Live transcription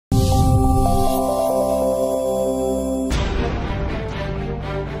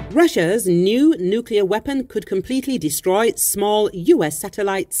Russia's new nuclear weapon could completely destroy small US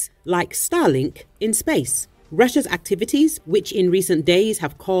satellites like Starlink in space. Russia's activities, which in recent days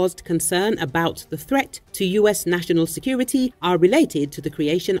have caused concern about the threat to US national security, are related to the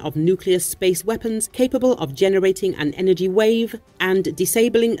creation of nuclear space weapons capable of generating an energy wave and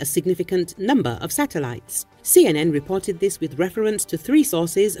disabling a significant number of satellites. CNN reported this with reference to 3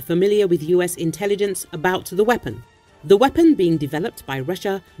 sources familiar with US intelligence about the weapon. The weapon being developed by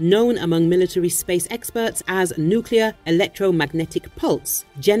Russia, known among military space experts as nuclear electromagnetic pulse,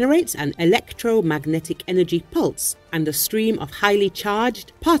 generates an electromagnetic energy pulse and a stream of highly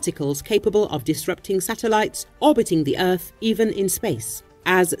charged particles capable of disrupting satellites orbiting the Earth, even in space.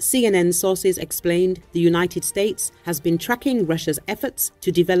 As CNN sources explained, the United States has been tracking Russia's efforts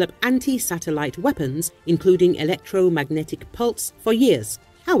to develop anti-satellite weapons, including electromagnetic pulse, for years.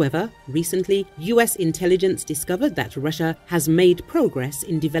 However, recently, US intelligence discovered that Russia has made progress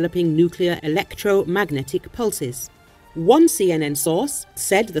in developing nuclear electromagnetic pulses. One CNN source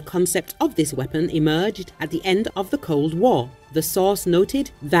said the concept of this weapon emerged at the end of the Cold War. The source noted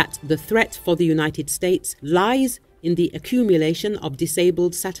that the threat for the United States lies in the accumulation of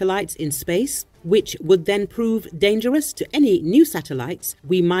disabled satellites in space, which would then prove dangerous to any new satellites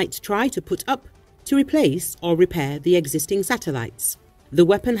we might try to put up to replace or repair the existing satellites. The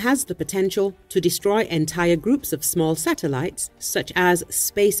weapon has the potential to destroy entire groups of small satellites, such as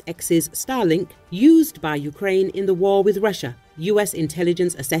SpaceX's Starlink, used by Ukraine in the war with Russia. US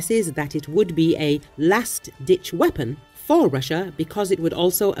intelligence assesses that it would be a last-ditch weapon for Russia because it would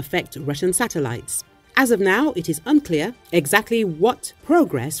also affect Russian satellites. As of now, it is unclear exactly what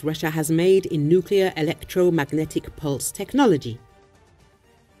progress Russia has made in nuclear electromagnetic pulse technology.